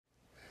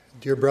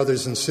Dear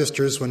brothers and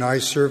sisters, when I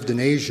served in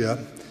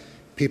Asia,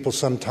 people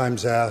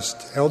sometimes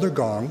asked, Elder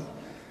Gong,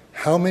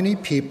 how many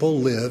people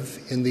live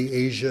in the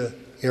Asia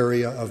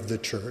area of the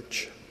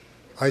church?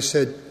 I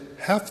said,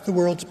 half the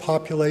world's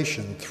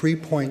population,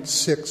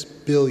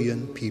 3.6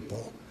 billion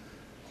people.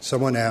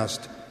 Someone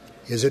asked,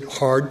 is it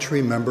hard to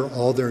remember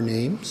all their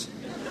names?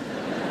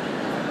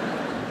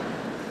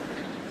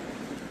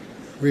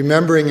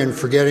 Remembering and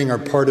forgetting are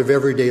part of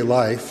everyday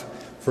life.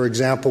 For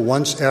example,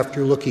 once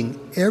after looking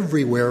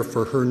everywhere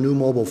for her new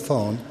mobile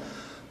phone,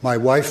 my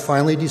wife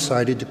finally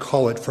decided to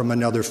call it from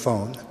another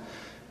phone.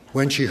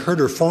 When she heard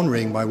her phone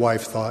ring, my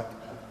wife thought,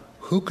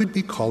 who could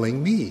be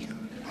calling me?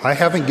 I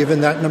haven't given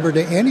that number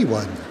to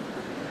anyone.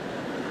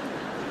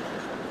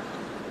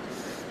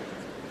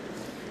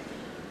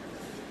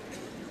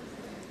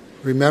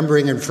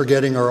 Remembering and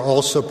forgetting are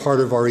also part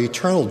of our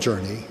eternal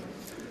journey.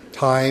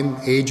 Time,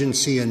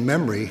 agency, and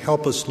memory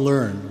help us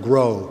learn,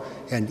 grow,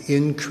 and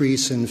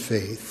increase in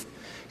faith.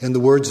 In the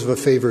words of a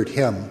favorite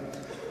hymn,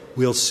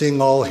 we'll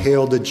sing all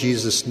hail to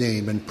Jesus'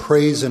 name and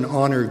praise and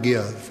honor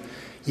give.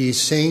 Ye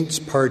saints,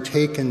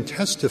 partake and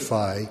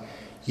testify,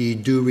 ye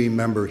do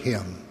remember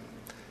him.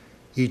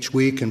 Each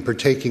week in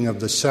partaking of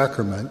the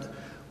sacrament,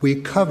 we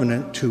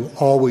covenant to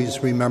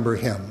always remember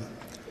him.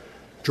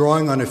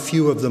 Drawing on a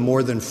few of the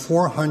more than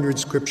 400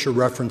 scripture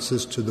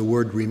references to the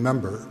word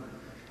remember,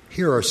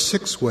 here are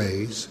 6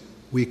 ways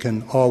we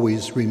can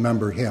always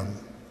remember him.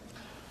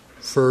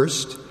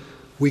 First,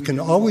 we can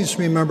always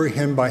remember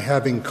him by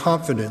having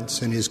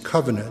confidence in his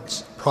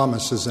covenants,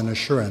 promises, and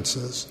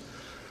assurances.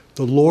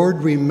 The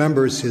Lord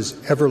remembers his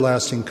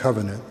everlasting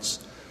covenants.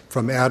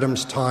 From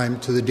Adam's time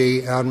to the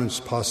day Adam's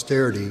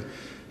posterity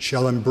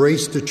shall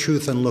embrace the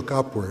truth and look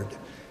upward.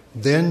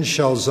 Then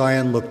shall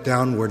Zion look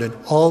downward, and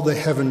all the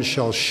heavens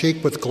shall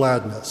shake with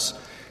gladness,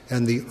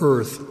 and the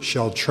earth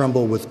shall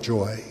tremble with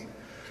joy.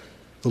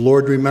 The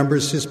Lord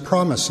remembers his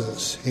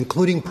promises,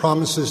 including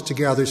promises to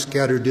gather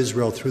scattered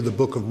Israel through the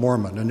Book of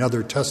Mormon,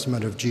 another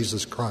testament of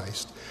Jesus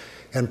Christ,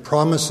 and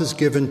promises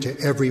given to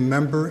every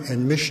member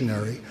and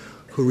missionary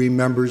who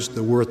remembers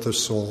the worth of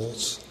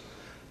souls.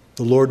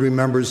 The Lord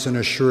remembers and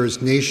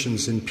assures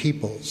nations and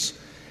peoples.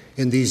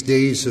 In these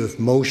days of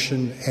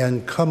motion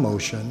and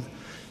commotion,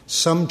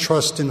 some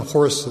trust in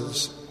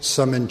horses,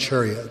 some in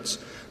chariots,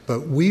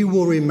 but we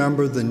will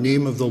remember the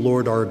name of the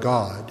Lord our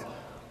God,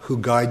 who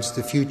guides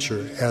the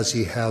future as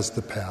he has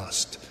the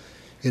past.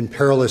 In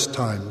perilous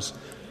times,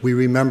 we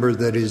remember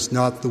that it is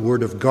not the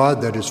word of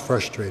God that is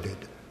frustrated,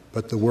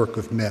 but the work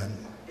of men.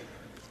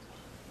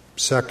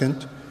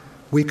 Second,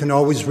 we can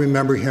always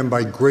remember him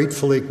by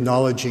gratefully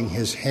acknowledging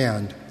his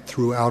hand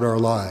throughout our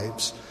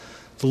lives.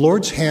 The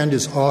Lord's hand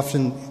is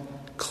often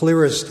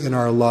clearest in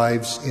our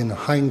lives in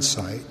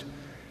hindsight.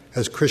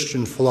 As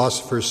Christian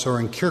philosopher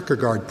Søren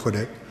Kierkegaard put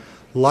it,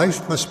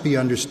 life must be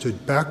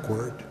understood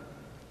backward,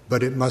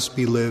 but it must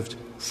be lived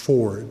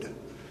forward.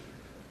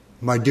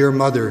 My dear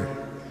mother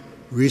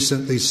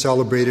recently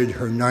celebrated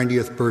her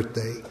 90th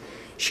birthday.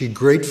 She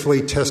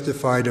gratefully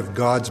testified of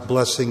God's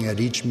blessing at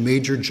each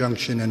major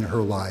junction in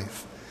her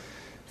life.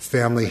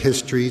 Family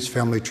histories,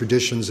 family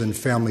traditions, and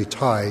family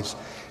ties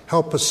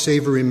help us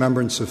savor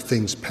remembrance of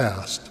things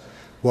past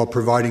while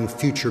providing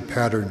future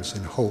patterns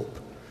and hope.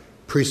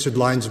 Priesthood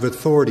lines of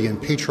authority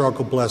and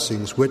patriarchal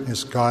blessings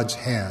witness God's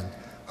hand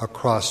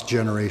across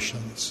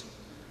generations.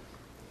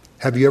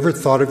 Have you ever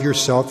thought of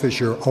yourself as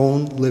your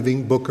own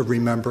living book of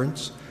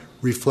remembrance,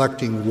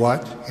 reflecting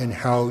what and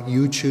how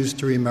you choose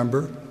to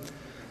remember?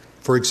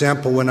 For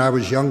example, when I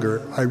was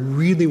younger, I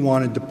really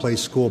wanted to play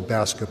school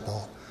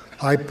basketball.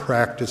 I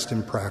practiced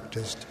and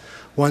practiced.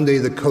 One day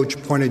the coach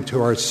pointed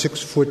to our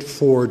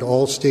 6'4"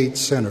 all-state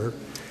center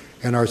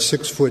and our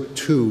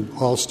 6'2"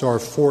 all-star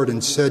forward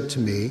and said to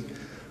me,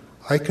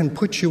 I can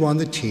put you on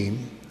the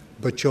team,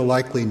 but you'll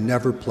likely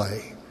never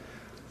play.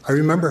 I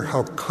remember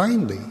how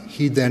kindly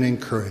he then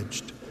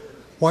encouraged,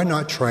 why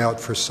not try out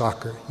for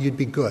soccer? You'd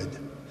be good.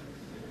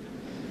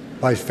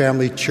 My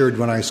family cheered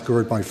when I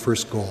scored my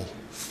first goal.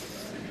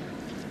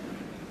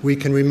 We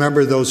can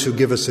remember those who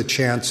give us a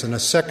chance and a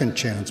second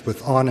chance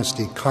with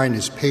honesty,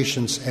 kindness,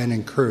 patience, and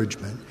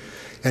encouragement.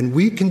 And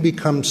we can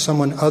become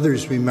someone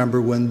others remember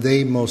when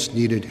they most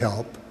needed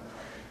help.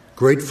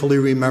 Gratefully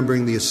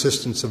remembering the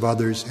assistance of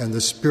others and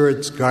the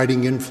Spirit's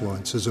guiding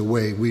influence is a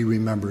way we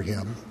remember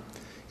him.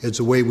 It's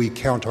a way we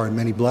count our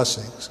many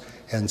blessings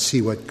and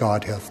see what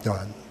God hath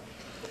done.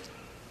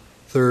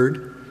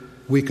 Third,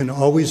 we can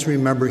always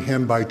remember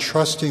him by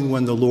trusting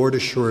when the Lord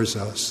assures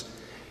us,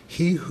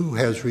 he who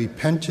has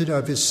repented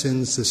of his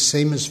sins, the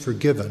same is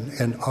forgiven,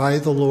 and I,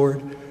 the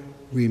Lord,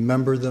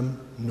 remember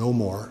them no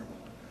more.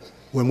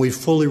 When we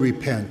fully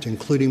repent,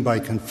 including by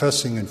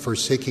confessing and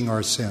forsaking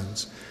our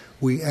sins,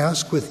 we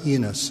ask with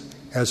Enos,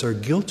 as our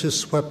guilt is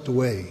swept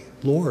away,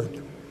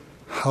 Lord,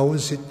 how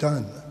is it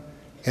done?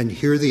 And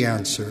hear the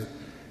answer,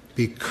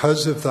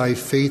 because of thy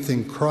faith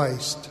in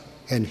Christ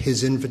and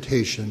his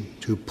invitation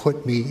to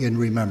put me in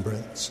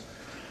remembrance.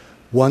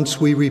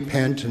 Once we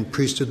repent and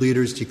priesthood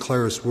leaders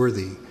declare us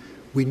worthy,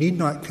 we need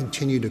not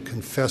continue to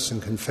confess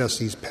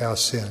these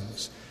past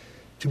sins.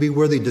 To be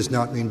worthy does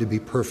not mean to be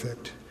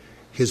perfect.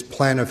 His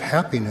plan of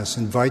happiness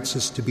invites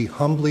us to be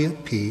humbly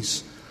at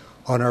peace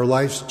on our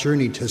life's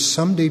journey to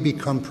someday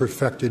become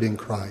perfected in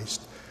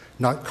Christ,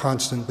 not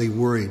constantly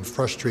worried,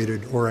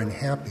 frustrated, or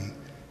unhappy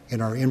in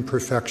our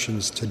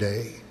imperfections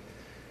today.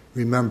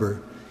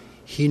 Remember,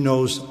 He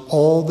knows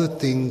all the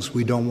things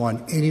we don't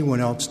want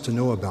anyone else to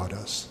know about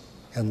us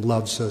and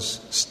loves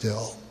us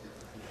still.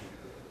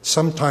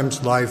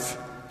 Sometimes life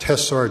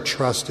tests our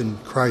trust in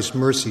Christ's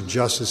mercy,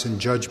 justice, and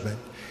judgment,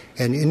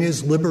 and in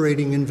His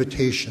liberating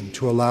invitation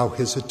to allow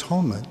His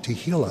atonement to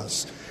heal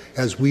us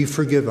as we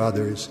forgive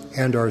others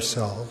and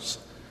ourselves.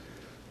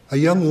 A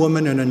young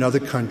woman in another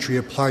country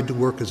applied to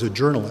work as a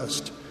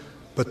journalist,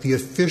 but the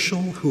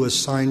official who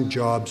assigned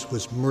jobs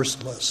was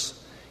merciless.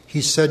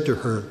 He said to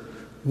her,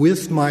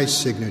 "With my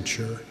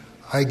signature,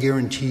 I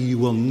guarantee you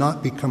will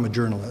not become a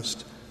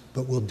journalist,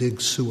 but will dig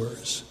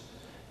sewers."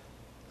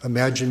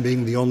 Imagine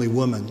being the only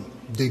woman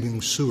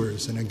digging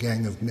sewers in a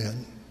gang of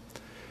men.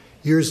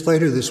 Years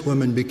later, this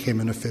woman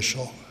became an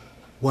official.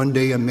 One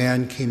day, a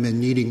man came in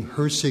needing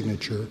her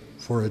signature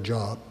for a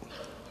job.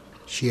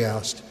 She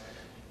asked,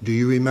 "Do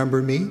you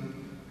remember me?"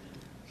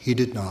 He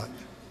did not.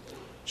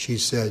 She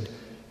said,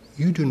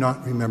 "You do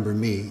not remember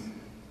me,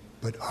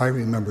 but I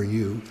remember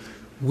you.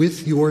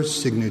 With your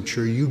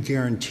signature, you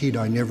guaranteed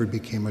I never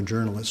became a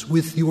journalist.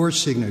 With your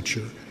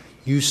signature,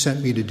 you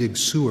sent me to dig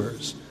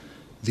sewers,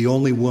 the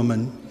only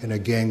woman in a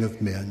gang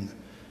of men."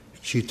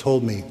 She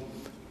told me,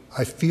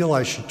 "I feel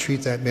I should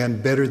treat that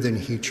man better than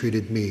he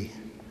treated me,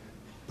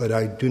 but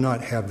I do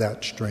not have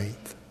that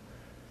strength."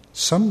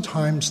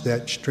 Sometimes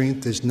that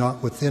strength is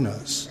not within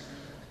us,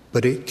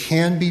 but it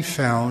can be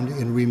found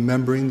in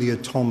remembering the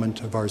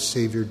atonement of our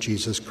Savior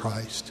Jesus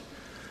Christ.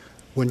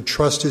 When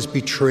trust is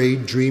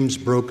betrayed, dreams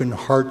broken,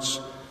 hearts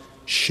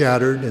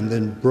shattered and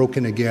then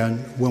broken again,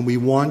 when we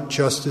want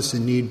justice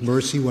and need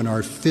mercy, when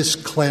our fists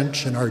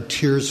clench and our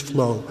tears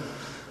flow,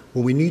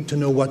 when we need to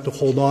know what to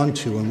hold on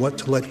to and what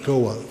to let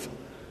go of,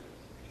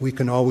 we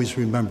can always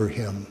remember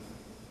Him.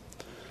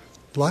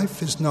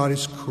 Life is not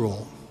as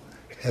cruel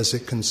as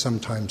it can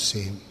sometimes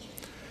seem.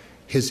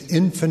 His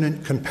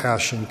infinite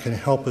compassion can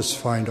help us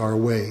find our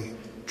way,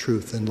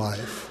 truth, and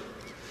life.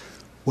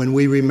 When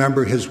we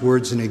remember His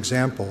words and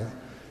example,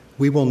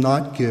 we will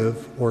not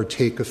give or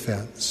take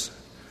offense.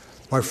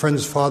 My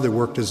friend's father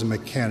worked as a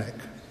mechanic.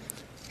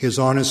 His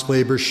honest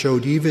labor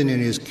showed even in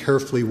his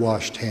carefully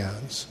washed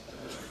hands.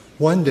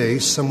 One day,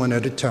 someone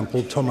at a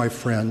temple told my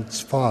friend's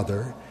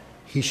father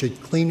he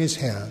should clean his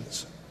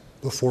hands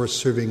before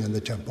serving in the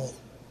temple.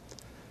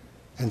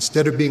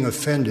 Instead of being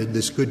offended,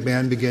 this good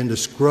man began to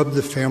scrub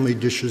the family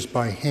dishes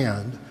by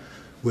hand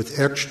with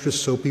extra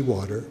soapy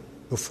water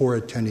before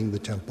attending the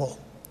temple.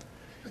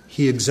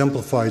 He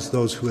exemplifies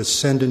those who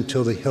ascend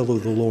until the hill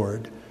of the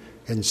Lord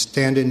and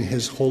stand in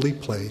His holy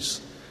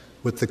place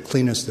with the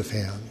cleanest of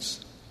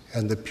hands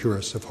and the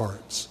purest of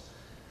hearts.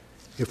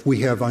 If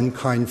we have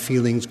unkind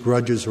feelings,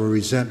 grudges, or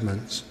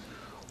resentments,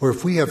 or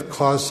if we have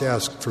cause to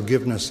ask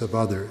forgiveness of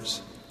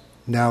others,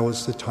 now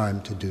is the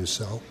time to do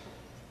so.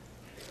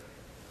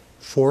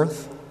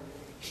 Fourth,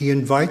 He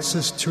invites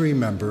us to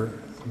remember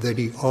that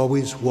He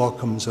always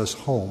welcomes us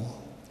home.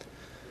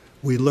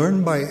 We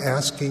learn by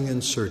asking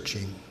and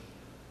searching,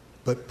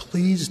 but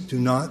please do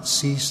not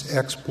cease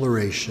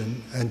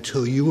exploration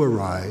until you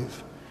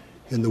arrive,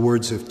 in the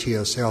words of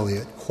T.S.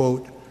 Eliot,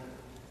 quote,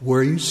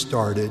 "where you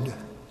started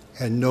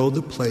and know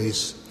the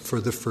place for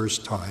the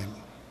first time."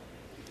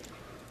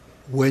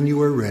 When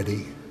you are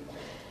ready,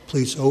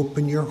 please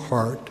open your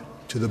heart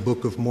to the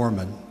Book of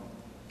Mormon,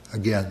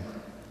 again,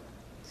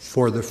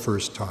 for the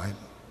first time.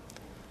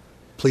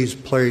 Please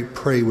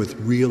pray with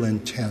real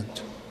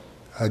intent,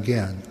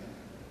 again,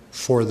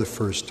 for the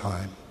first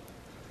time.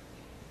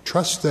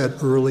 Trust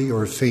that early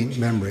or faint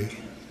memory.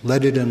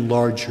 Let it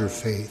enlarge your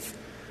faith.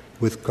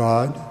 With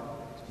God,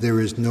 there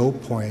is no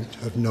point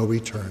of no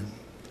return.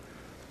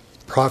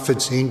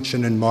 Prophets,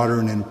 ancient and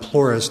modern,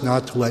 implore us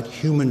not to let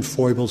human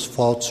foibles,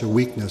 faults, or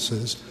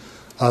weaknesses,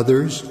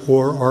 others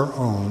or our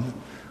own,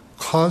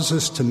 cause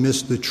us to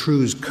miss the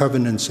truths,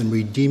 covenants, and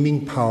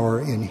redeeming power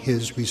in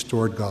His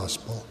restored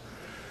gospel.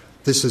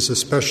 This is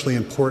especially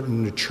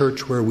important in a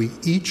church where we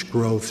each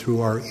grow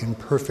through our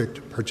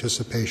imperfect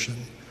participation.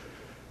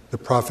 The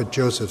prophet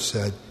Joseph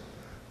said,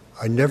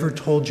 "I never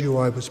told you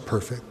I was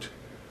perfect,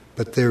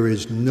 but there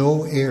is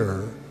no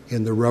error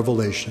in the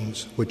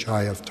revelations which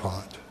I have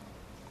taught."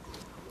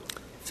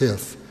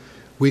 Fifth,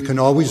 we can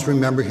always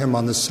remember Him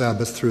on the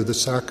Sabbath through the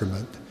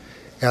sacrament.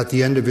 At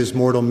the end of His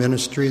mortal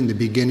ministry and the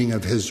beginning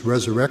of His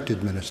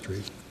resurrected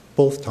ministry,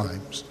 both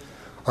times,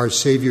 our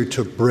Savior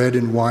took bread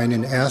and wine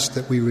and asked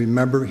that we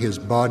remember His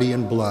body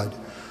and blood.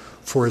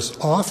 "For as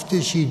oft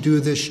as ye do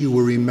this, you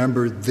will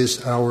remember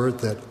this hour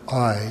that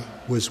I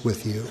was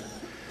with you."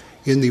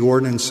 In the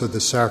ordinance of the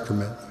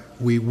sacrament,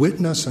 we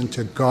witness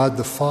unto God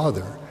the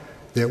Father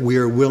that we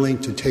are willing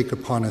to take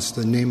upon us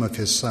the name of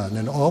His Son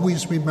and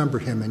always remember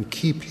Him and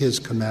keep His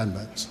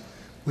commandments,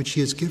 which He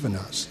has given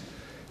us,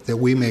 that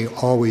we may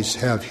always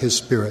have His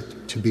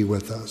Spirit to be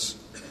with us.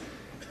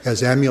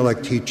 As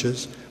Amulek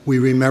teaches, We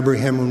remember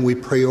him when we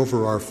pray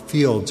over our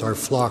fields, our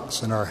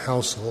flocks, and our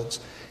households,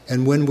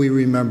 and when we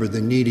remember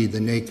the needy, the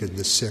naked,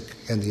 the sick,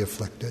 and the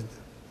afflicted.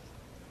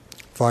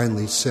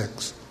 Finally,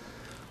 6,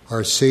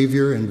 our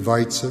Savior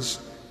invites us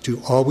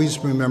to always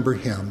remember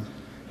him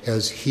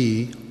as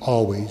he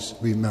always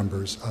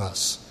remembers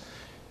us.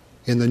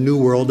 In the New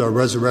World, our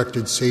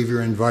resurrected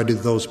Savior invited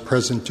those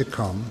present to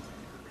come,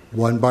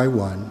 one by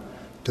one,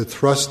 to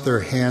thrust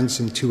their hands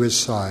into his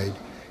side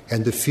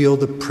and to feel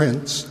the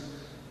prints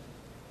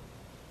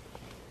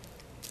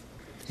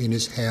in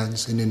his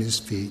hands and in his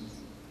feet.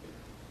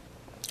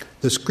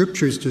 The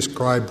scriptures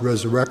describe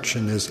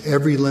resurrection as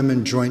every limb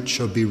and joint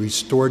shall be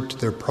restored to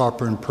their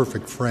proper and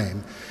perfect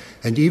frame,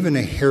 and even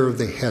a hair of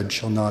the head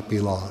shall not be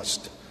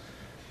lost.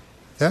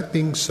 That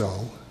being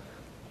so,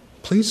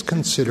 please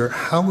consider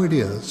how it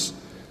is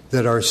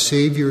that our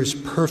Savior's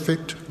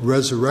perfect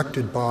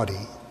resurrected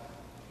body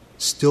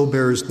still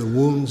bears the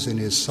wounds in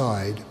his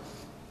side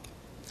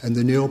and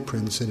the nail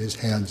prints in his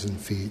hands and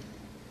feet.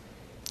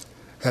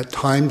 At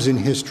times in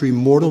history,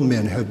 mortal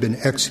men have been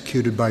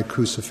executed by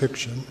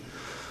crucifixion,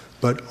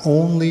 but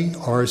only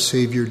our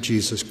Savior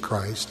Jesus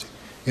Christ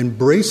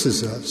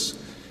embraces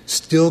us,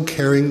 still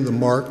carrying the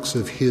marks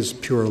of his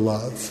pure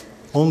love.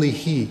 Only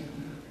he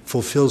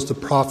fulfills the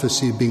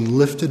prophecy of being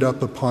lifted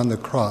up upon the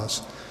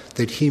cross,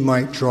 that he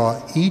might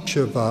draw each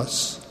of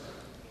us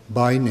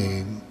by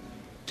name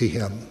to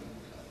him.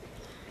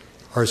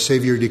 Our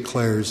Savior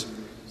declares,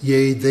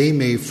 "Yea, they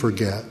may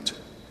forget,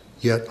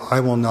 yet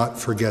I will not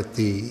forget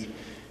thee.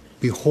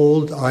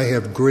 Behold, I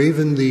have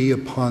graven thee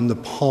upon the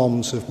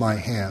palms of my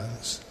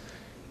hands."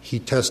 He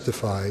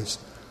testifies,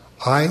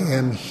 "I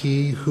am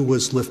he who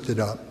was lifted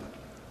up.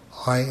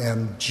 I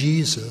am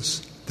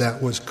Jesus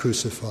that was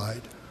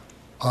crucified.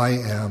 I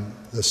am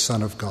the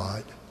Son of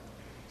God."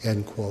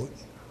 End quote.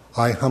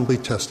 I humbly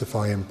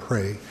testify and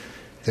pray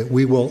that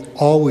we will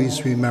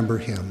always remember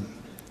him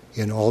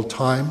in all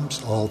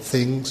times, all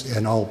things,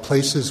 and all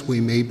places we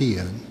may be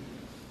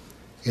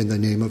in the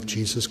name of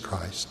Jesus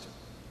Christ.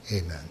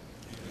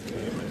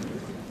 Amen.